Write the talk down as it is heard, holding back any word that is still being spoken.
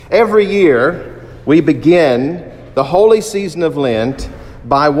Every year, we begin the holy season of Lent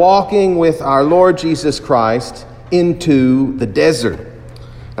by walking with our Lord Jesus Christ into the desert.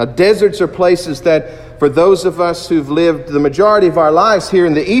 Now, deserts are places that, for those of us who've lived the majority of our lives here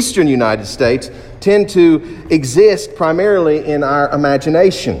in the eastern United States, tend to exist primarily in our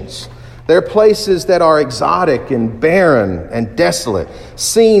imaginations. They're places that are exotic and barren and desolate.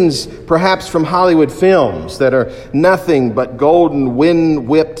 Scenes perhaps from Hollywood films that are nothing but golden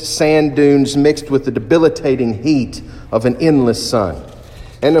wind-whipped sand dunes mixed with the debilitating heat of an endless sun.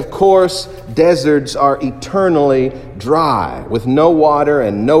 And of course, deserts are eternally dry, with no water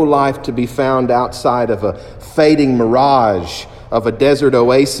and no life to be found outside of a fading mirage of a desert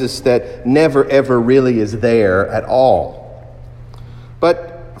oasis that never ever really is there at all.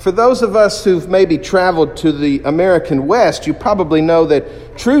 But for those of us who've maybe traveled to the American West, you probably know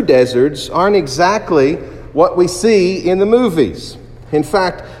that true deserts aren't exactly what we see in the movies. In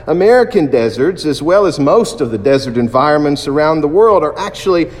fact, American deserts, as well as most of the desert environments around the world, are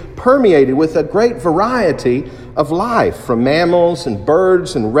actually permeated with a great variety of life, from mammals and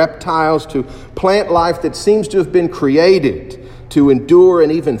birds and reptiles to plant life that seems to have been created to endure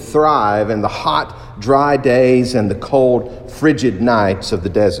and even thrive in the hot, dry days and the cold, frigid nights of the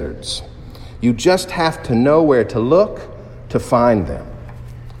deserts. You just have to know where to look to find them.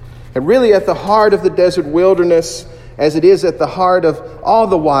 And really at the heart of the desert wilderness, as it is at the heart of all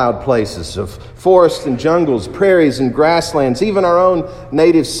the wild places of forests and jungles, prairies and grasslands, even our own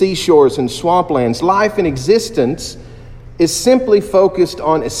native seashores and swamplands, life in existence is simply focused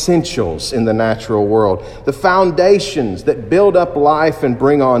on essentials in the natural world, the foundations that build up life and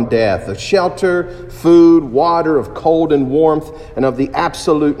bring on death, of shelter, food, water, of cold and warmth, and of the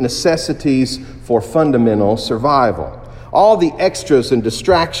absolute necessities for fundamental survival. All the extras and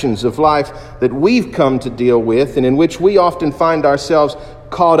distractions of life that we've come to deal with and in which we often find ourselves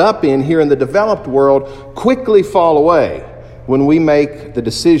caught up in here in the developed world quickly fall away when we make the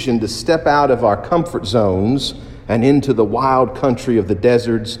decision to step out of our comfort zones and into the wild country of the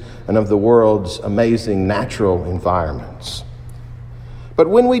deserts and of the world's amazing natural environments. But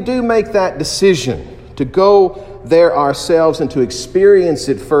when we do make that decision to go there ourselves and to experience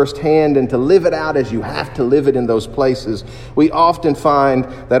it firsthand and to live it out as you have to live it in those places, we often find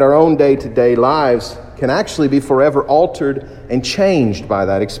that our own day-to-day lives can actually be forever altered and changed by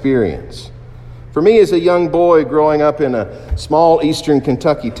that experience. For me, as a young boy growing up in a small eastern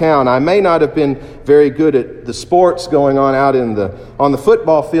Kentucky town, I may not have been very good at the sports going on out on the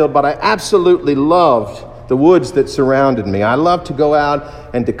football field, but I absolutely loved the woods that surrounded me. I loved to go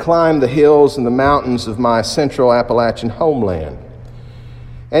out and to climb the hills and the mountains of my central Appalachian homeland.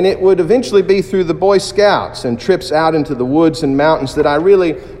 And it would eventually be through the Boy Scouts and trips out into the woods and mountains that I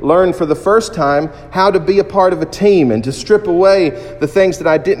really learned for the first time how to be a part of a team and to strip away the things that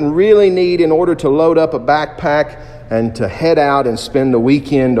I didn't really need in order to load up a backpack and to head out and spend the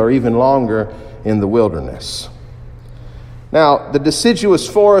weekend or even longer in the wilderness. Now, the deciduous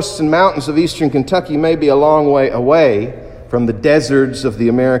forests and mountains of eastern Kentucky may be a long way away from the deserts of the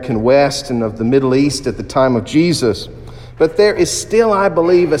American West and of the Middle East at the time of Jesus. But there is still, I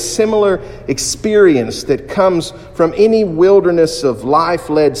believe, a similar experience that comes from any wilderness of life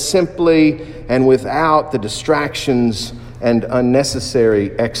led simply and without the distractions and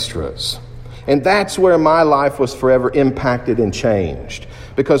unnecessary extras. And that's where my life was forever impacted and changed.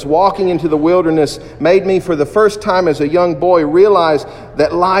 Because walking into the wilderness made me, for the first time as a young boy, realize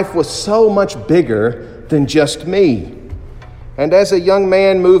that life was so much bigger than just me. And as a young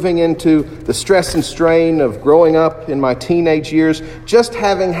man moving into the stress and strain of growing up in my teenage years, just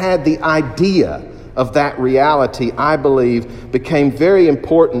having had the idea of that reality, I believe, became very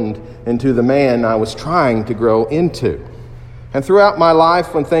important into the man I was trying to grow into. And throughout my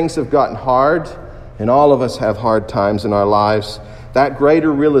life, when things have gotten hard, and all of us have hard times in our lives, that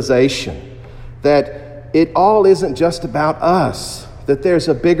greater realization that it all isn't just about us, that there's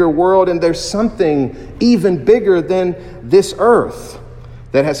a bigger world and there's something even bigger than this earth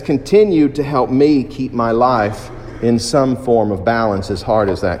that has continued to help me keep my life in some form of balance, as hard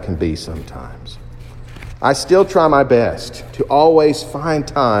as that can be sometimes. I still try my best to always find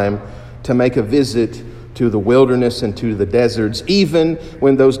time to make a visit to the wilderness and to the deserts, even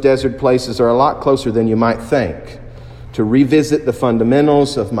when those desert places are a lot closer than you might think, to revisit the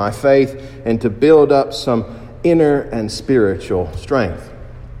fundamentals of my faith and to build up some inner and spiritual strength.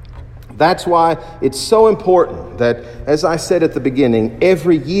 That's why it's so important that, as I said at the beginning,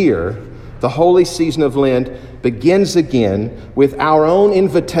 every year the holy season of Lent begins again with our own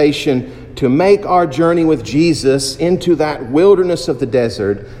invitation to make our journey with Jesus into that wilderness of the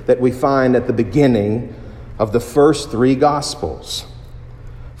desert that we find at the beginning of the first three Gospels.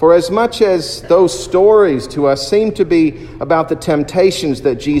 For as much as those stories to us seem to be about the temptations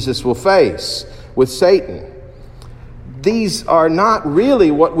that Jesus will face with Satan, these are not really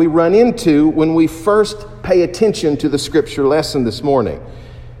what we run into when we first pay attention to the scripture lesson this morning.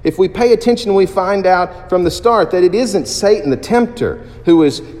 If we pay attention, we find out from the start that it isn't Satan the tempter who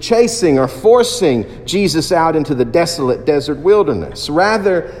is chasing or forcing Jesus out into the desolate desert wilderness.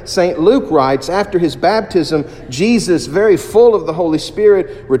 Rather, St. Luke writes, after his baptism, Jesus, very full of the Holy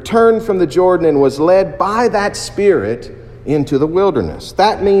Spirit, returned from the Jordan and was led by that Spirit into the wilderness.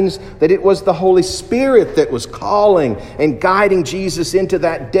 That means that it was the Holy Spirit that was calling and guiding Jesus into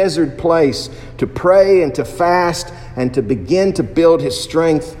that desert place to pray and to fast and to begin to build his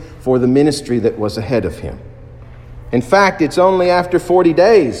strength for the ministry that was ahead of him. In fact, it's only after 40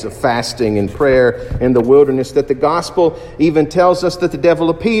 days of fasting and prayer in the wilderness that the gospel even tells us that the devil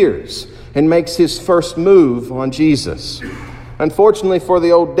appears and makes his first move on Jesus. Unfortunately for the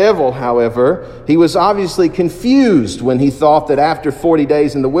old devil, however, he was obviously confused when he thought that after 40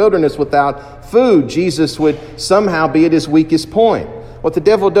 days in the wilderness without food, Jesus would somehow be at his weakest point. What the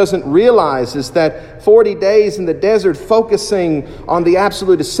devil doesn't realize is that 40 days in the desert focusing on the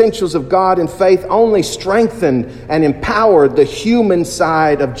absolute essentials of God and faith only strengthened and empowered the human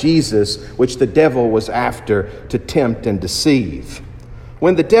side of Jesus, which the devil was after to tempt and deceive.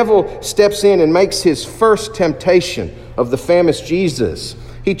 When the devil steps in and makes his first temptation of the famished Jesus,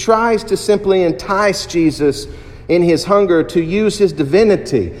 he tries to simply entice Jesus in his hunger to use his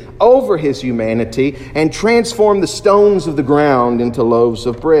divinity over his humanity and transform the stones of the ground into loaves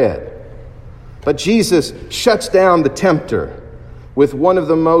of bread. But Jesus shuts down the tempter with one of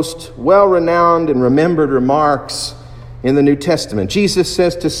the most well-renowned and remembered remarks in the New Testament. Jesus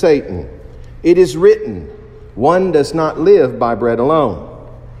says to Satan, "It is written, one does not live by bread alone."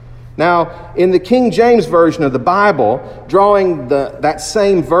 Now, in the King James Version of the Bible, drawing that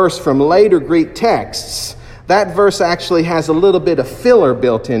same verse from later Greek texts, that verse actually has a little bit of filler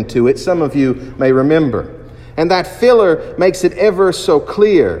built into it, some of you may remember. And that filler makes it ever so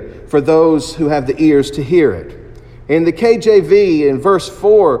clear for those who have the ears to hear it. In the KJV, in verse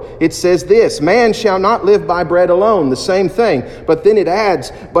 4, it says this, "Man shall not live by bread alone," the same thing. But then it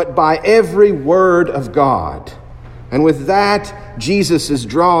adds, "but by every word of God." And with that, Jesus is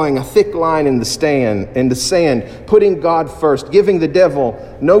drawing a thick line in the sand, putting God first, giving the devil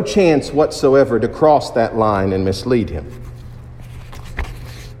no chance whatsoever to cross that line and mislead him.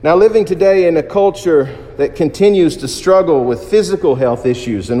 Now, living today in a culture that continues to struggle with physical health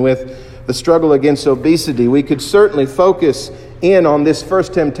issues and with the struggle against obesity, we could certainly focus in on this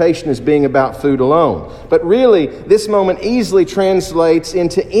first temptation as being about food alone. But really, this moment easily translates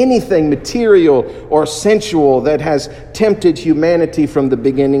into anything material or sensual that has tempted humanity from the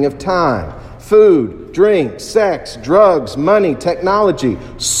beginning of time. Food, drink, sex, drugs, money, technology,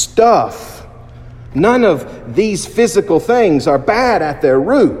 stuff. None of these physical things are bad at their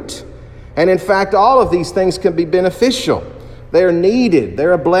root. And in fact, all of these things can be beneficial. They are needed.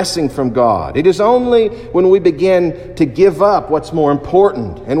 They're a blessing from God. It is only when we begin to give up what's more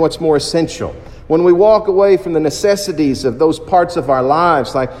important and what's more essential, when we walk away from the necessities of those parts of our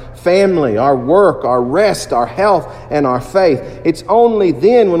lives like family, our work, our rest, our health, and our faith, it's only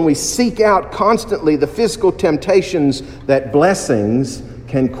then when we seek out constantly the physical temptations that blessings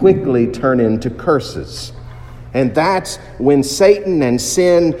can quickly turn into curses. And that's when Satan and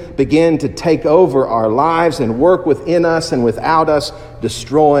sin begin to take over our lives and work within us and without us,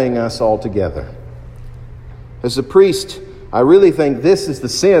 destroying us altogether. As a priest, I really think this is the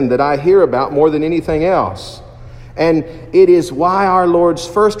sin that I hear about more than anything else. And it is why our Lord's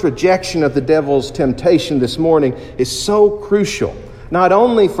first rejection of the devil's temptation this morning is so crucial, not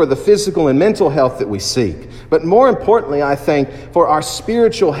only for the physical and mental health that we seek, but more importantly, I think, for our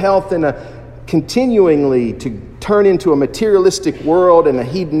spiritual health in a continuingly to turn into a materialistic world and a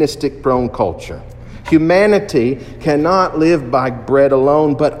hedonistic prone culture. Humanity cannot live by bread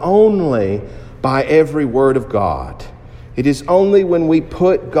alone, but only by every word of God. It is only when we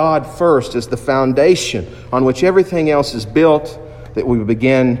put God first as the foundation on which everything else is built that we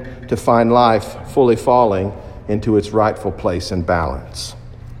begin to find life fully falling into its rightful place and balance.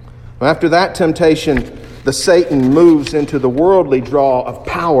 After that temptation, the Satan moves into the worldly draw of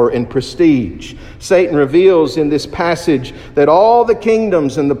power and prestige. Satan reveals in this passage that all the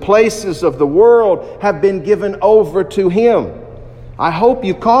kingdoms and the places of the world have been given over to him. I hope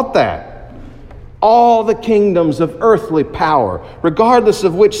you caught that. All the kingdoms of earthly power, regardless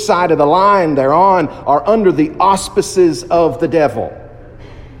of which side of the line they're on, are under the auspices of the devil.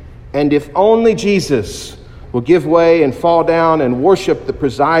 And if only Jesus will give way and fall down and worship the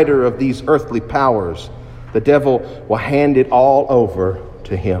presider of these earthly powers, the devil will hand it all over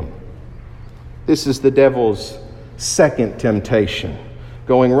to him. This is the devil's second temptation,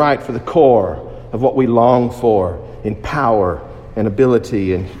 going right for the core of what we long for in power and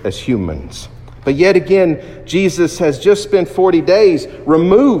ability as humans. But yet again, Jesus has just spent 40 days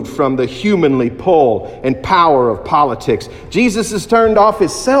removed from the humanly pull and power of politics. Jesus has turned off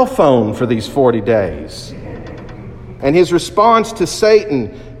his cell phone for these 40 days. And his response to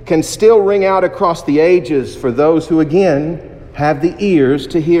Satan can still ring out across the ages for those who, again, have the ears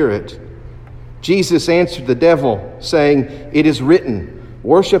to hear it. Jesus answered the devil, saying, "It is written,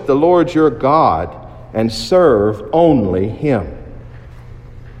 worship the Lord your God and serve only him."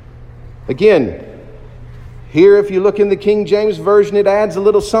 Again, here if you look in the King James Version, it adds a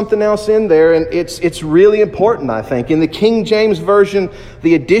little something else in there, and it's really important, I think. In the King James Version,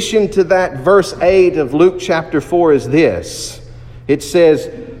 the addition to that verse 8 of Luke chapter 4 is this. It says,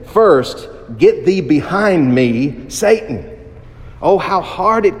 "First, get thee behind me, Satan." Oh, how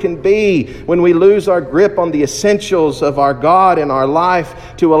hard it can be when we lose our grip on the essentials of our God and our life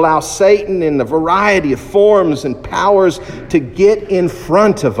to allow Satan in a variety of forms and powers to get in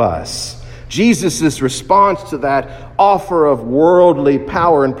front of us. Jesus' response to that offer of worldly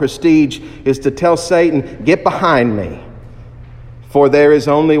power and prestige is to tell Satan, "Get behind me. For there is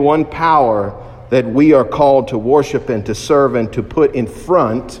only one power that we are called to worship and to serve and to put in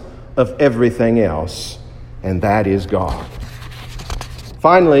front of everything else, and that is God."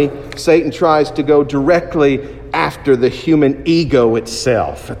 Finally, Satan tries to go directly after the human ego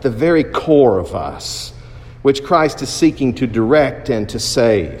itself, at the very core of us, which Christ is seeking to direct and to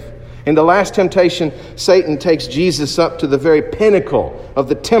save. In the last temptation, Satan takes Jesus up to the very pinnacle of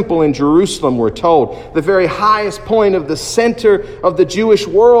the temple in Jerusalem, we're told, the very highest point of the center of the Jewish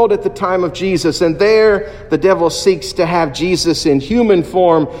world at the time of Jesus. And there, the devil seeks to have Jesus in human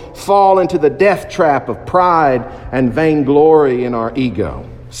form fall into the death trap of pride and vainglory in our ego.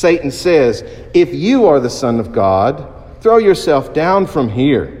 Satan says, "If you are the Son of God, throw yourself down from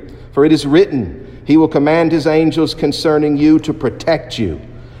here, for it is written, he will command his angels concerning you to protect you.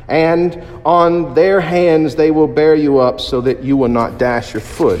 And on their hands they will bear you up so that you will not dash your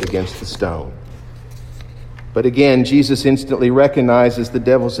foot against the stone." But again, Jesus instantly recognizes the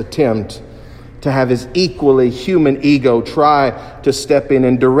devil's attempt to have his equally human ego try to step in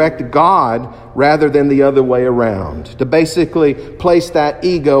and direct God rather than the other way around, to basically place that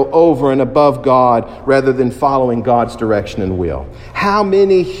ego over and above God rather than following God's direction and will. How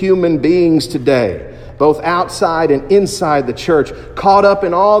many human beings today, both outside and inside the church, caught up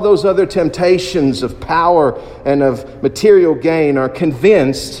in all those other temptations of power and of material gain, are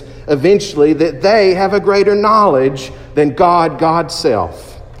convinced eventually that they have a greater knowledge than God, God's self.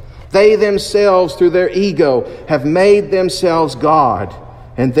 They themselves, through their ego, have made themselves God,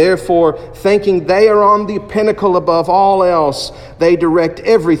 and therefore, thinking they are on the pinnacle above all else, they direct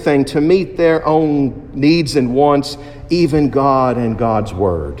everything to meet their own needs and wants, even God and God's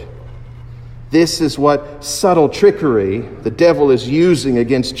word. This is what subtle trickery the devil is using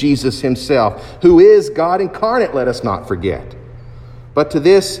against Jesus himself, who is God incarnate, let us not forget. But to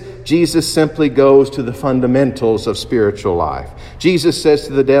this, Jesus simply goes to the fundamentals of spiritual life. Jesus says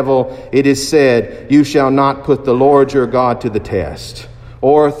to the devil, "It is said, you shall not put the Lord your God to the test."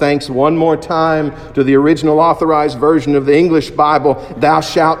 Or, thanks one more time to the original authorized version of the English Bible, "Thou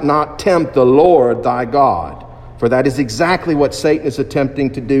shalt not tempt the Lord thy God." For that is exactly what Satan is attempting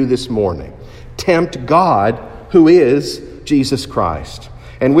to do this morning. Tempt God, who is Jesus Christ.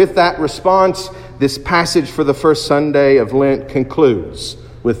 And with that response, this passage for the first Sunday of Lent concludes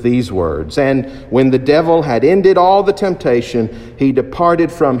with these words, "And when the devil had ended all the temptation, he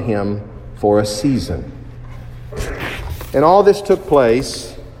departed from him for a season." And all this took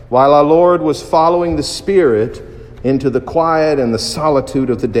place while our Lord was following the Spirit into the quiet and the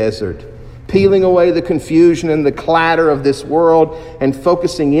solitude of the desert, peeling away the confusion and the clatter of this world and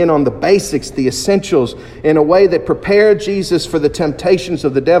focusing in on the basics, the essentials, in a way that prepared Jesus for the temptations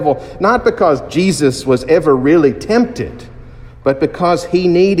of the devil, not because Jesus was ever really tempted, but because he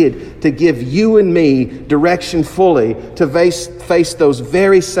needed to give you and me direction fully to face those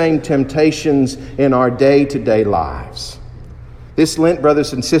very same temptations in our day-to-day lives. This Lent,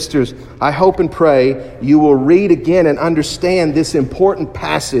 brothers and sisters, I hope and pray you will read again and understand this important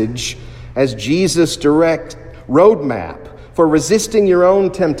passage as Jesus' direct roadmap for resisting your own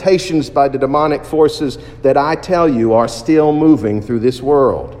temptations by the demonic forces that I tell you are still moving through this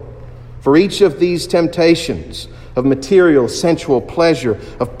world. For each of these temptations of material, sensual pleasure,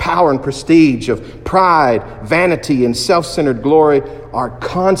 of power and prestige, of pride, vanity, and self-centered glory are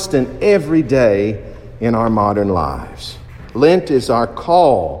constant every day in our modern lives. Lent is our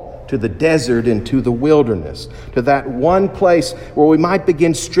call to the desert and to the wilderness, to that one place where we might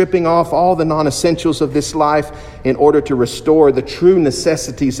begin stripping off all the non-essentials of this life in order to restore the true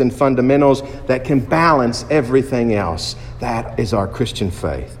necessities and fundamentals that can balance everything else. That is our Christian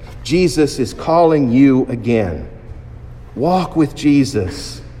faith. Jesus is calling you again. Walk with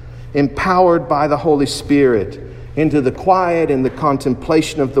Jesus, empowered by the Holy Spirit, into the quiet and the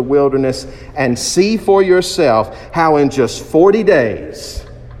contemplation of the wilderness, and see for yourself how in just 40 days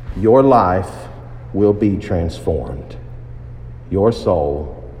your life will be transformed. Your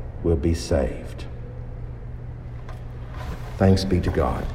soul will be saved. Thanks be to God.